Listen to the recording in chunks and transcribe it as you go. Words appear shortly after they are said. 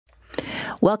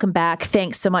Welcome back.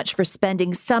 Thanks so much for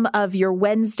spending some of your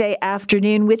Wednesday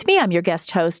afternoon with me. I'm your guest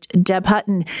host, Deb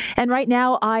Hutton. And right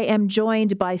now I am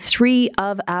joined by three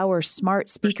of our smart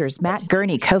speakers. Matt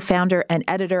Gurney, co-founder and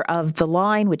editor of The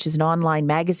Line, which is an online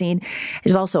magazine.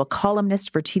 He's also a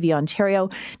columnist for TV Ontario.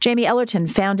 Jamie Ellerton,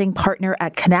 founding partner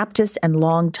at Canaptus and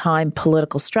longtime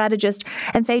political strategist.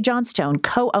 And Faye Johnstone,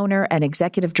 co-owner and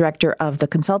executive director of the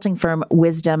consulting firm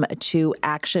Wisdom to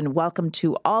Action. Welcome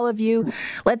to all of you.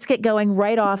 Let's get going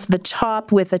right off the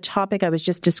top with a topic I was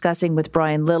just discussing with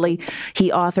Brian Lilly.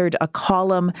 He authored a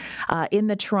column in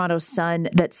the Toronto Sun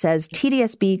that says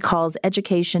TDSB calls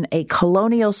education a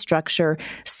colonial structure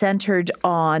centered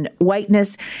on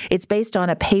whiteness. It's based on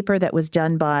a paper that was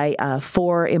done by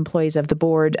 4 employees of the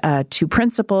board, 2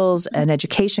 principals, an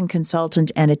education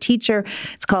consultant, and a teacher.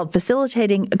 It's called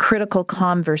Facilitating Critical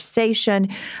Conversation.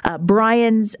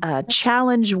 Brian's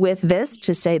challenge with this,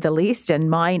 to say the least, and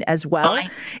mine as well,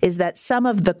 is that some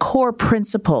of the core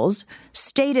principles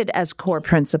stated as core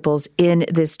principles in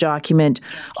this document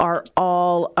are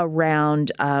all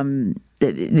around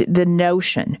the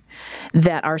notion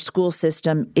that our school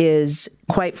system is,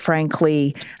 quite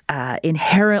frankly,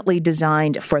 inherently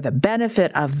designed for the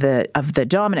benefit of the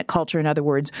dominant culture. In other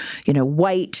words,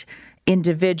 white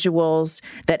individuals,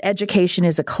 that education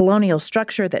is a colonial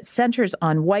structure that centers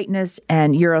on whiteness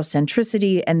and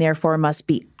Eurocentricity and therefore must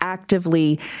be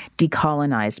actively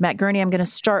decolonized. Matt Gurney, I'm going to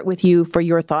start with you for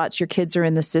your thoughts. Your kids are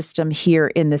in the system here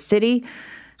in the city.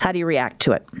 How do you react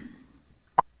to it?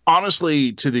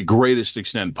 Honestly, to the greatest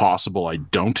extent possible, I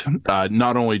don't.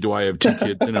 Not only do I have 2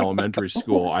 kids in elementary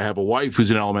school, I have a wife who's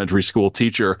an elementary school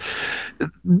teacher.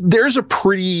 There's a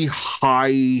pretty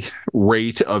high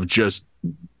rate of just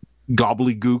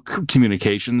gobbledygook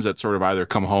communications that sort of either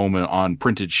come home on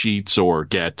printed sheets or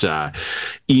get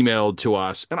emailed to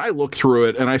us. And I look through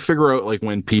it and I figure out like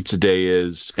when pizza day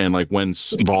is and like when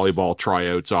volleyball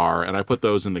tryouts are, and I put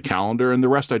those in the calendar, and the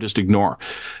rest I just ignore.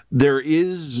 There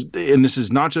is, and this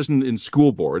is not just in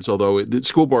school boards, although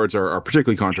school boards are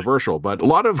particularly controversial, but a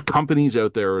lot of companies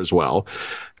out there as well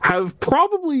have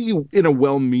probably, in a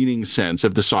well-meaning sense,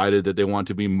 have decided that they want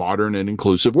to be modern and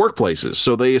inclusive workplaces.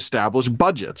 So they establish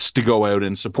budgets to go out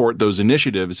and support those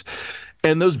initiatives.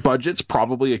 And those budgets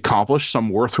probably accomplish some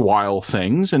worthwhile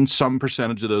things, and some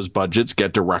percentage of those budgets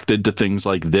get directed to things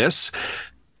like this.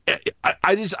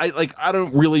 I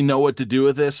don't really know what to do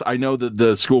with this. I know that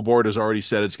the school board has already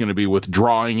said it's going to be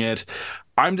withdrawing it.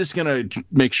 I'm just going to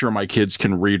make sure my kids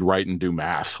can read, write, and do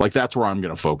math. Like, that's where I'm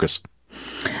going to focus.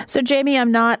 So, Jamie,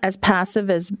 I'm not as passive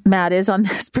as Matt is on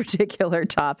this particular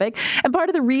topic. And part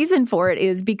of the reason for it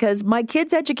is because my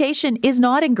kids' education is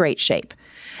not in great shape.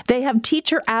 They have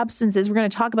teacher absences. We're going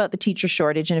to talk about the teacher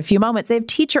shortage in a few moments. They have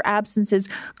teacher absences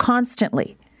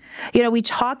constantly. We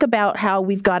talk about how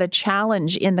we've got a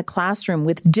challenge in the classroom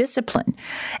with discipline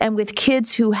and with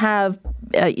kids who have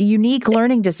unique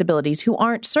learning disabilities who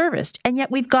aren't serviced. And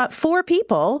yet we've got 4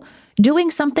 people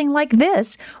doing something like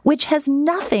this, which has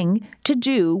nothing to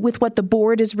do with what the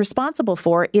board is responsible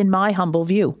for, in my humble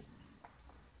view.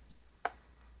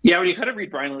 Yeah, when you kind of read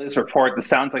Brian Lilly's report, this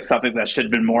sounds like something that should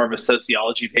have been more of a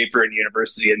sociology paper in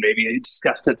university and maybe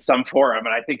discussed at some forum.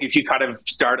 And I think if you kind of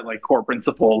start at like core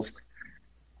principles,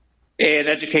 an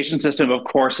education system, of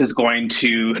course, is going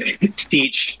to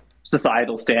teach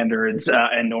societal standards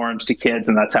and norms to kids,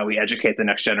 and that's how we educate the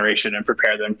next generation and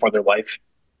prepare them for their life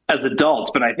as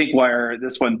adults. But I think where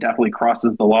this one definitely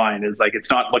crosses the line is like it's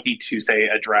not looking to, say,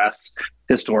 address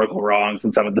historical wrongs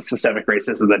and some of the systemic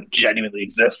racism that genuinely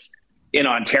exists in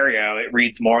Ontario. It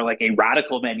reads more like a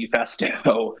radical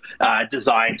manifesto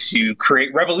designed to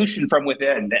create revolution from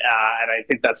within. And I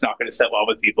think that's not going to sit well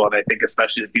with people. And I think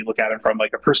especially if you look at it from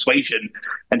like a persuasion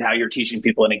and how you're teaching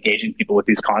people and engaging people with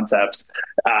these concepts,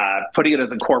 putting it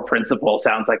as a core principle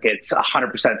sounds like it's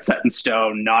 100% set in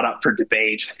stone, not up for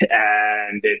debate,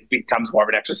 and it becomes more of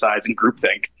an exercise in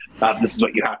groupthink. This is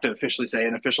what you have to officially say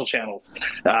in official channels.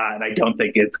 And I don't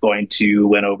think it's going to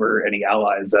win over any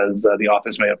allies, as the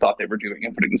authors may have thought they were doing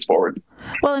in putting this forward.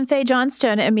 Well, and Faye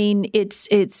Johnstone, I mean, it's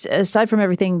aside from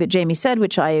everything that Jamie said,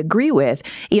 which I agree with,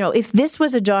 if this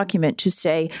was a document to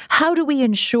say, how do we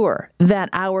ensure that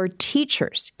our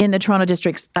teachers in the Toronto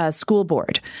District School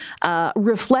Board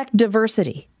reflect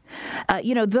diversity?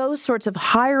 Those sorts of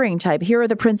hiring type, here are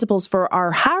the principles for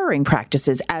our hiring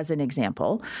practices, as an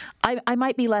example, I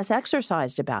might be less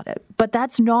exercised about it. But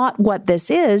that's not what this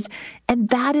is. And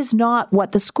that is not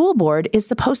what the school board is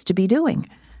supposed to be doing.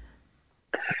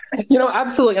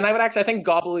 Absolutely. And I think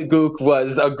gobbledygook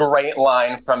was a great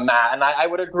line from Matt, and I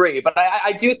would agree. But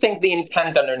I do think the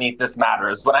intent underneath this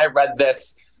matters. When I read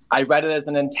this, I read it as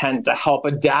an intent to help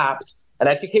adapt an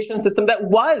education system that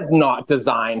was not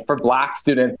designed for Black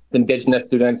students, Indigenous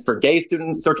students, for gay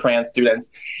students or trans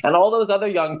students, and all those other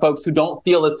young folks who don't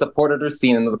feel as supported or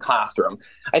seen in the classroom.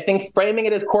 I think framing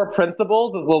it as core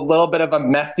principles is a little bit of a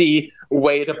messy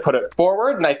way to put it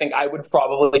forward, and I think I would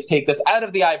probably take this out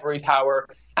of the ivory tower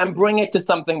and bring it to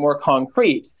something more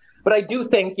concrete. But I do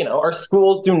think, our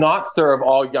schools do not serve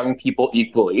all young people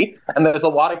equally. And there's a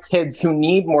lot of kids who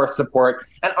need more support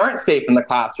and aren't safe in the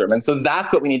classroom. And so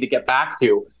that's what we need to get back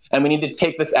to. And we need to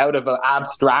take this out of an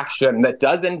abstraction that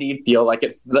does indeed feel like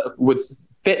would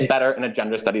fit better in a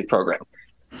gender studies program.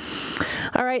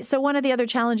 All right. So one of the other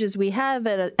challenges we have,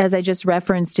 as I just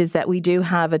referenced, is that we do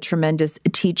have a tremendous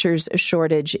teachers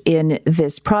shortage in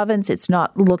this province. It's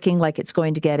not looking like it's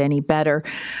going to get any better.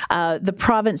 The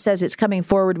province says it's coming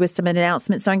forward with some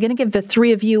announcements. So I'm going to give the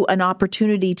three of you an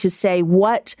opportunity to say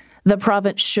what the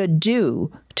province should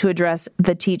do to address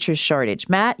the teachers shortage.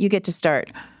 Matt, you get to start.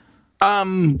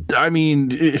 The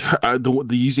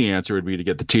easy answer would be to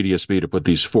get the TDSB to put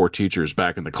these 4 teachers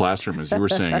back in the classroom, as you were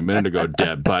saying a minute ago,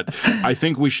 Deb. But I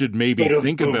think we should maybe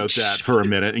think about that for a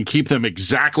minute and keep them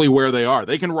exactly where they are.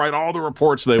 They can write all the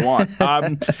reports they want.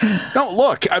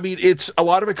 It's a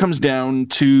lot of it comes down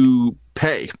to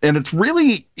pay. And it's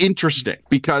really interesting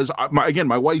because,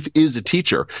 my wife is a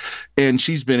teacher and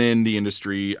she's been in the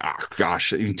industry,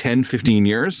 10, 15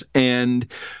 years.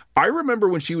 And I remember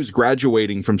when she was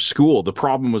graduating from school, the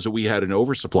problem was that we had an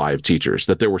oversupply of teachers,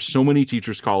 that there were so many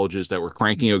teachers' colleges that were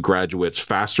cranking out graduates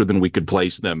faster than we could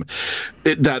place them,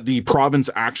 that the province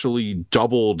actually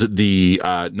doubled the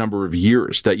number of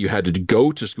years that you had to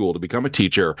go to school to become a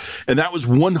teacher. And that was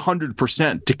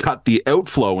 100% to cut the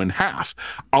outflow in half.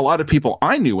 A lot of people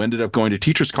I knew ended up going to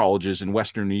teachers' colleges in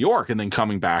Western New York and then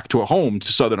coming back to a home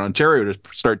to Southern Ontario to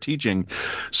start teaching.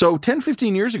 So 10,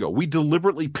 15 years ago, we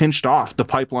deliberately pinched off the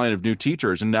pipeline of new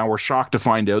teachers, and now we're shocked to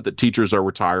find out that teachers are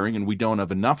retiring and we don't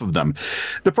have enough of them.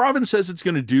 The province says it's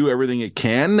going to do everything it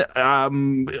can.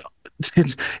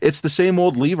 It's the same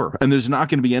old lever, and there's not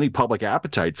going to be any public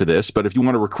appetite for this. But if you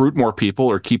want to recruit more people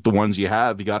or keep the ones you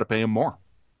have, you got to pay them more.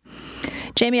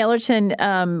 Jamie Ellerton,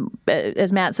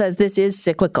 as Matt says, this is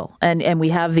cyclical, and we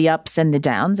have the ups and the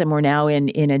downs, and we're now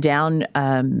in a down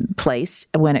place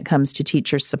when it comes to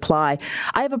teacher supply.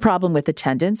 I have a problem with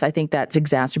attendance. I think that's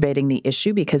exacerbating the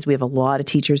issue because we have a lot of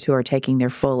teachers who are taking their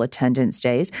full attendance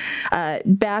days.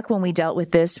 Back when we dealt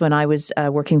with this, when I was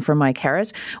working for Mike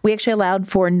Harris, we actually allowed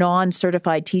for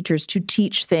non-certified teachers to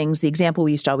teach things. The example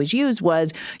we used to always use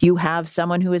was you have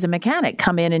someone who is a mechanic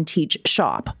come in and teach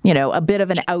shop, a bit of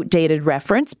an outdated reference.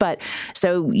 But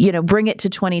so, bring it to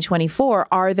 2024.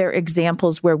 Are there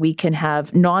examples where we can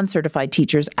have non-certified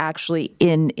teachers actually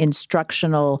in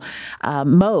instructional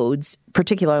modes,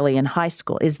 particularly in high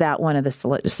school? Is that one of the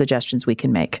suggestions we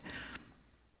can make?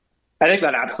 I think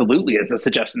that absolutely is a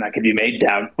suggestion that can be made,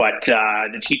 Deb, but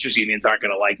the teachers' unions aren't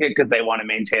going to like it because they want to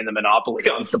maintain the monopoly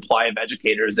on supply of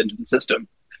educators into the system.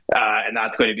 And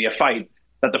that's going to be a fight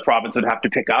that the province would have to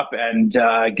pick up. And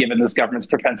given this government's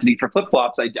propensity for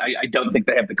flip-flops, I don't think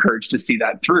they have the courage to see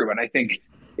that through. And I think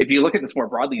if you look at this more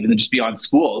broadly, even just beyond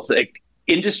schools, like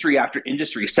industry after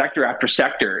industry, sector after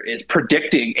sector is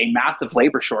predicting a massive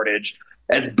labor shortage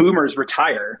as boomers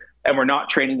retire and we're not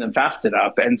training them fast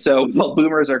enough. And so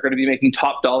boomers are going to be making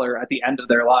top dollar at the end of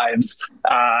their lives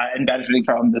and benefiting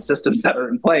from the systems that are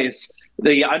in place.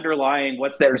 The underlying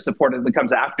what's there supported that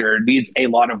comes after needs a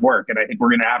lot of work. And I think we're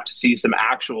going to have to see some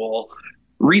actual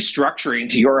restructuring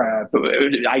to your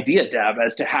idea, Deb,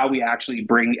 as to how we actually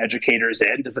bring educators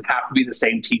in. Does it have to be the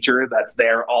same teacher that's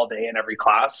there all day in every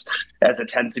class as it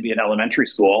tends to be in elementary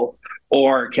school?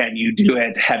 Or can you do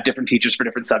it, have different teachers for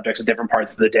different subjects at different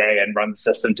parts of the day and run the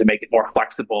system to make it more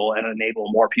flexible and enable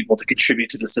more people to contribute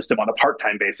to the system on a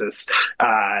part-time basis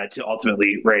to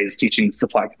ultimately raise teaching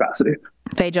supply capacity?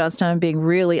 Faye Johnston, I'm being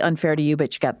really unfair to you,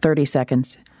 but you got 30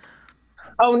 seconds.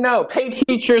 Oh, no, pay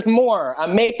teachers more.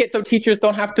 Make it so teachers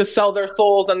don't have to sell their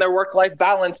souls and their work-life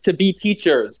balance to be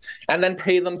teachers, and then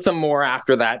pay them some more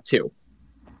after that, too.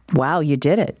 Wow, you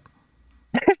did it.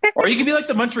 Or you could be like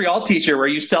the Montreal teacher where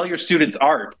you sell your students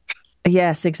art.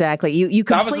 Yes, exactly. You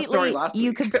completely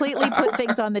put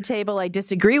things on the table. I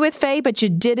disagree with Faye, but you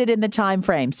did it in the time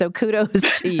frame. So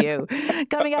kudos to you.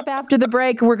 Coming up after the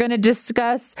break, we're going to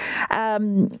discuss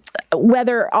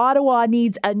whether Ottawa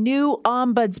needs a new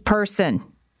ombudsperson.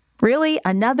 Really?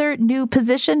 Another new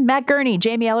position? Matt Gurney,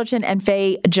 Jamie Ellerton, and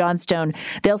Faye Johnstone.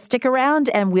 They'll stick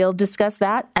around and we'll discuss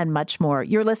that and much more.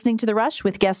 You're listening to The Rush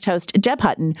with guest host Deb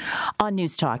Hutton on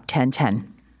News Talk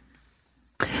 1010.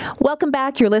 Welcome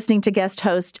back. You're listening to guest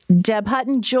host Deb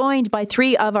Hutton, joined by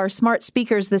three of our smart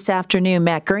speakers this afternoon.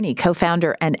 Matt Gurney,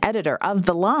 co-founder and editor of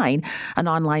The Line, an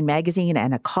online magazine,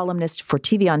 and a columnist for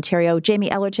TV Ontario.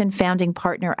 Jamie Ellerton, founding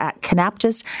partner at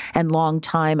Canaptus and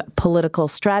longtime political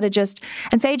strategist.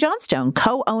 And Faye Johnstone,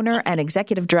 co-owner and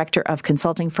executive director of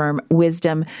consulting firm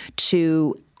Wisdom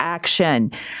to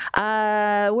Action.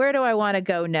 Where do I want to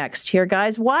go next here,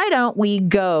 guys? Why don't we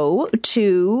go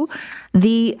to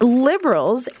the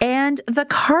Liberals and the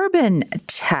carbon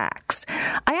tax?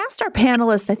 I asked our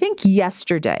panelists, I think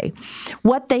yesterday,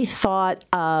 what they thought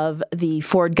of the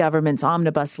Ford government's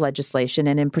omnibus legislation,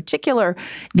 and in particular,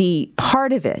 the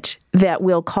part of it that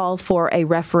will call for a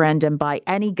referendum by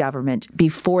any government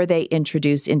before they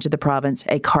introduce into the province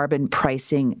a carbon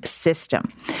pricing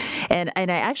system. And I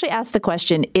actually asked the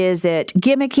question, is it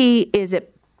gimmicky, is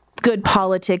it good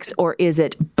politics, or is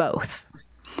it both?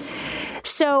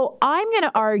 So I'm going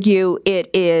to argue it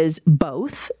is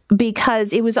both,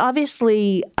 because it was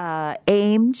obviously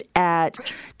aimed at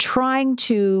trying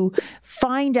to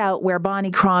find out where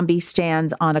Bonnie Crombie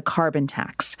stands on a carbon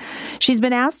tax. She's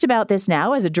been asked about this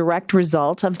now as a direct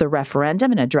result of the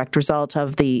referendum and a direct result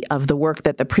of the work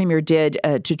that the Premier did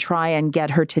to try and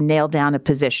get her to nail down a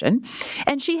position.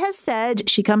 And she has said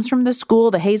she comes from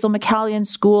the Hazel McCallion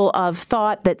school of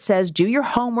thought that says, do your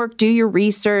homework, do your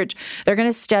research, they're going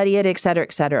to study it, et cetera,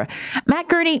 et cetera. Matt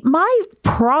Gurney, my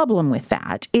problem with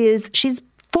that is she's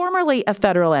formerly a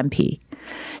federal MP.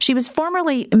 She was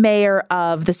formerly mayor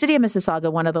of the city of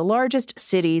Mississauga, one of the largest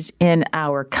cities in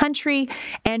our country,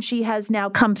 and she has now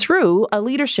come through a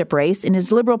leadership race and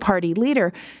is Liberal Party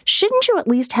leader. Shouldn't you at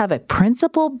least have a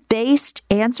principle-based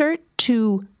answer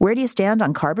to where do you stand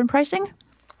on carbon pricing?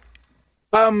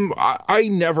 I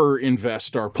never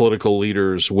invest our political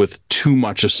leaders with too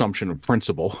much assumption of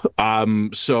principle.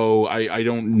 So I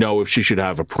don't know if she should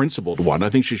have a principled one. I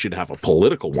think she should have a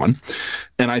political one.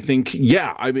 And I think,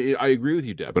 I agree with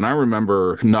you, Deb. And I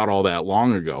remember not all that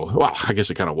long ago. Well, I guess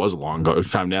it kind of was a long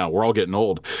time now. We're all getting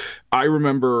old. I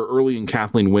remember early in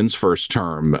Kathleen Wynne's first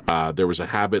term, there was a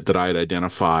habit that I had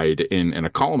identified in a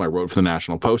column I wrote for the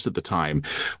National Post at the time,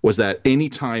 was that any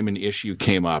time an issue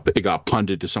came up, it got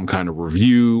punted to some kind of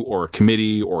review or a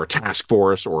committee or a task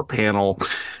force or a panel.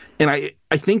 And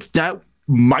I think that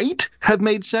might have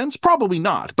made sense. Probably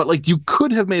not. But you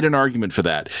could have made an argument for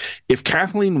that. If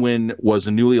Kathleen Wynne was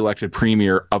a newly elected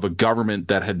premier of a government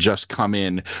that had just come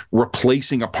in,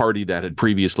 replacing a party that had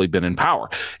previously been in power,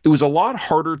 it was a lot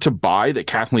harder to buy that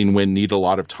Kathleen Wynne needed a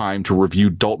lot of time to review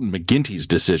Dalton McGuinty's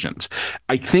decisions.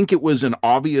 I think it was an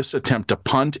obvious attempt to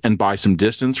punt and buy some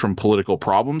distance from political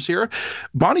problems here.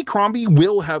 Bonnie Crombie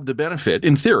will have the benefit,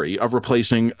 in theory, of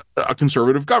replacing a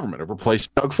conservative government, of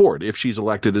replacing Doug Ford if she's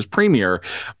elected as premier.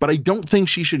 But I don't think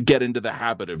she should get into the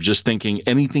habit of just thinking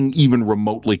anything even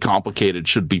remotely complicated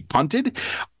should be punted.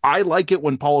 I like it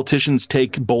when politicians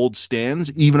take bold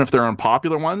stands, even if they're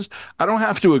unpopular ones. I don't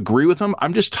have to agree with them.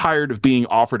 I'm just tired of being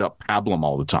offered up pablum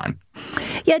all the time.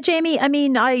 Yeah, Jamie, I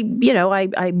mean, I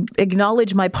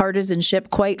acknowledge my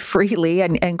partisanship quite freely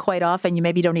and quite often. You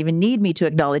maybe don't even need me to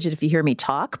acknowledge it if you hear me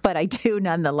talk, but I do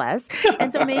nonetheless.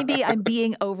 And so maybe I'm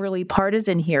being overly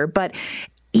partisan here. But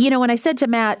when I said to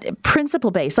Matt,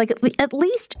 principle-based, at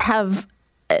least have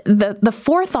the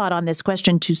forethought on this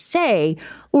question to say,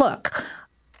 look,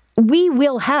 we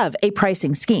will have a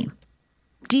pricing scheme,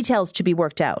 details to be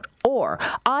worked out. Or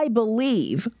I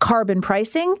believe carbon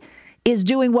pricing is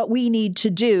doing what we need to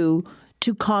do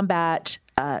to combat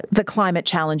the climate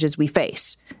challenges we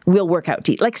face. We'll work out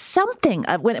something.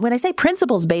 When I say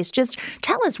principles-based, just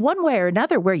tell us one way or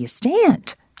another where you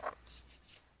stand.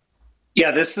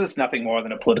 Yeah, this is nothing more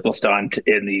than a political stunt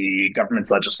in the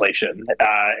government's legislation.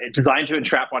 It's designed to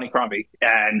entrap Bonnie Crombie,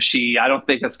 and I don't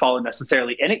think has fallen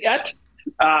necessarily in it yet,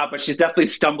 but she's definitely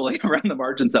stumbling around the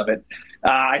margins of it.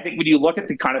 I think when you look at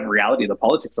the kind of reality of the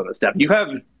politics on this stuff, you have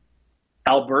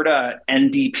Alberta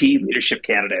NDP leadership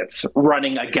candidates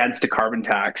running against a carbon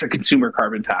tax, a consumer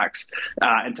carbon tax,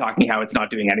 and talking how it's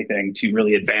not doing anything to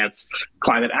really advance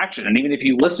climate action. And even if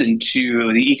you listen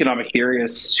to the economic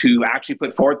theorists who actually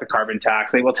put forward the carbon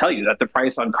tax, they will tell you that the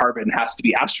price on carbon has to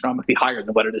be astronomically higher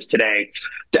than what it is today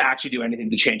to actually do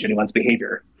anything to change anyone's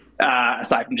behavior.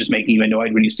 Aside from just making you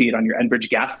annoyed when you see it on your Enbridge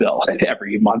gas bill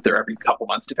every month or every couple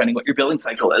months, depending what your billing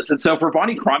cycle is. And so for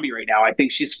Bonnie Crombie right now, I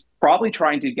think she's probably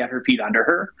trying to get her feet under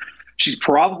her. She's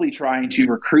probably trying to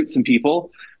recruit some people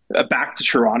back to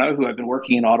Toronto who have been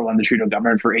working in Ottawa and the Trudeau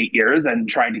government for 8 years and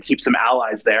trying to keep some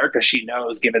allies there because she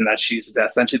knows, given that she's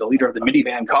essentially the leader of the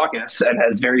minivan caucus and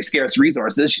has very scarce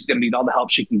resources, she's going to need all the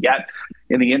help she can get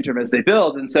in the interim as they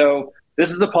build. And so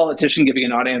this is a politician giving a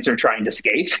non-answer trying to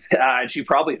skate. She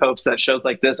probably hopes that shows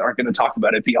like this aren't going to talk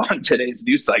about it beyond today's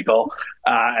news cycle,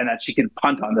 and that she can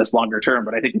punt on this longer term.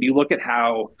 But I think if you look at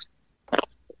how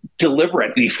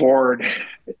deliberate the Ford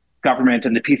government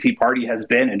and the PC party has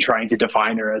been in trying to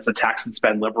define her as a tax and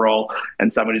spend liberal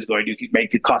and someone who's going to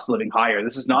make the cost of living higher,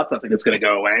 this is not something that's going to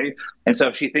go away. And so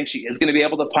if she thinks she is going to be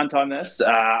able to punt on this,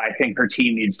 I think her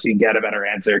team needs to get a better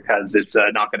answer because it's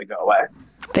not going to go away.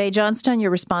 Faye Johnstone,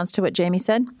 your response to what Jamie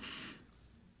said?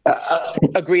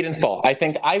 Agreed in full. I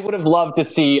think I would have loved to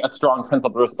see a strong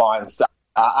principled response.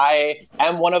 I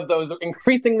am one of those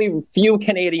increasingly few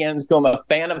Canadians who am a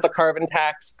fan of the carbon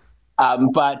tax,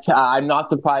 but I'm not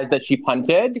surprised that she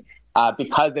punted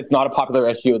because it's not a popular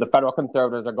issue. The federal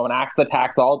Conservatives are going to axe the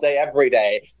tax all day, every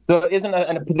day. So it isn't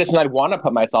a position I'd want to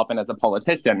put myself in as a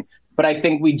politician. But I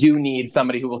think we do need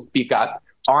somebody who will speak up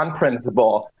on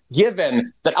principle,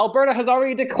 given that Alberta has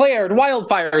already declared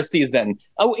wildfire season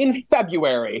in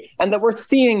February, and that we're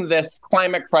seeing this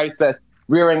climate crisis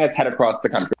rearing its head across the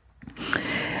country.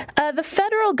 The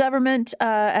federal government,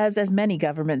 as many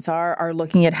governments are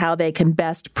looking at how they can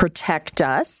best protect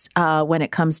us when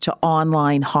it comes to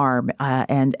online harm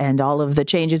and all of the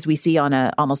changes we see on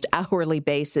an almost hourly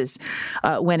basis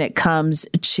when it comes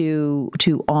to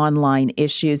online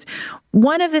issues.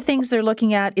 One of the things they're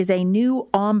looking at is a new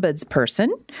ombudsperson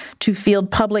to field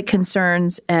public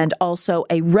concerns and also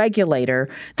a regulator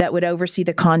that would oversee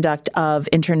the conduct of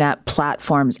internet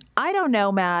platforms. I don't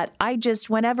know, Matt.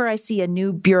 Whenever I see a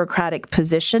new bureaucratic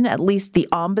position, at least the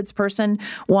ombudsperson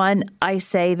one, I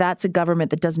say that's a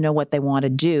government that doesn't know what they want to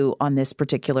do on this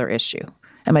particular issue.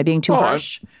 Am I being too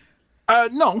harsh?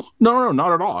 No,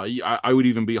 not at all. I would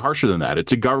even be harsher than that.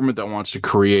 It's a government that wants to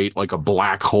create like a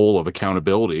black hole of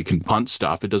accountability. It can punt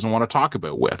stuff it doesn't want to talk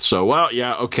about with. So,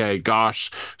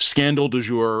 scandal du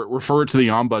jour, refer it to the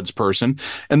ombudsperson.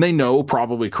 And they know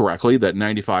probably correctly that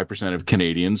 95% of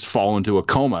Canadians fall into a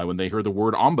coma when they hear the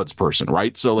word ombudsperson,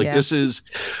 right? So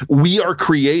we are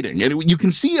creating, and you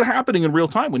can see it happening in real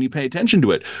time when you pay attention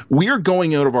to it. We are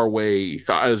going out of our way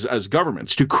as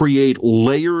governments to create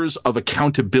layers of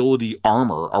accountability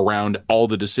armor around all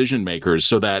the decision makers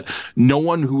so that no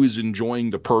one who is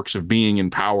enjoying the perks of being in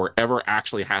power ever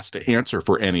actually has to answer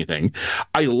for anything.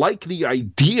 I like the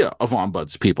idea of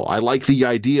ombuds people. I like the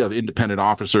idea of independent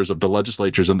officers of the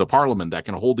legislatures and the parliament that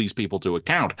can hold these people to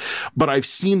account. But I've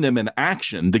seen them in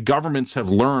action. The governments have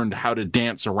learned how to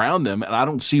dance around them, and I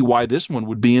don't see why this one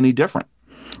would be any different.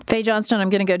 Faye Johnstone, I'm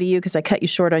going to go to you because I cut you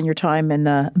short on your time in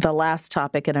the last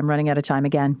topic, and I'm running out of time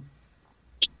again.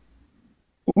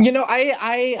 You know,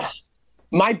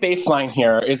 my baseline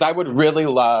here is I would really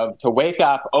love to wake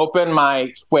up, open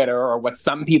my Twitter or what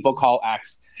some people call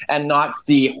X, and not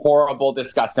see horrible,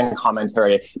 disgusting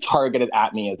commentary targeted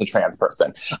at me as a trans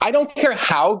person. I don't care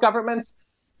how governments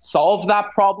solve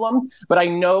that problem, but I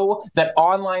know that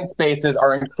online spaces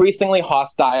are increasingly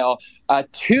hostile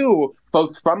to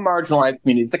folks from marginalized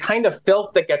communities. The kind of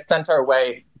filth that gets sent our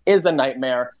way is a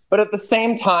nightmare. But at the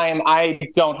same time, I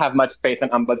don't have much faith an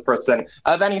ombudsperson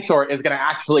of any sort is going to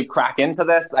actually crack into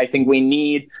this. I think we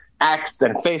need X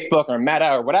and Facebook or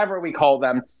Meta or whatever we call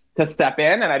them to step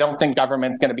in, and I don't think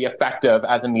government's going to be effective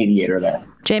as a mediator there.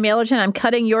 Jamie Ellerton, I'm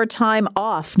cutting your time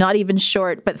off, not even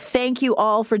short, but thank you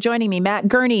all for joining me. Matt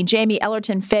Gurney, Jamie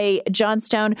Ellerton, Faye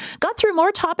Johnstone. Got through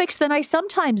more topics than I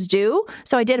sometimes do,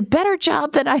 so I did a better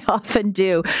job than I often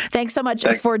do. Thanks so much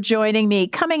for joining me.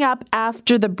 Coming up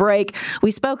after the break,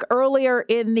 we spoke earlier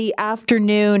in the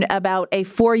afternoon about a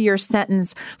 4-year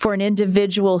sentence for an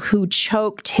individual who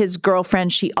choked his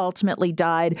girlfriend. She ultimately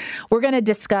died. We're going to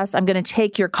discuss, I'm going to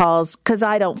take your calls because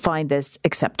I don't find this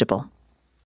acceptable.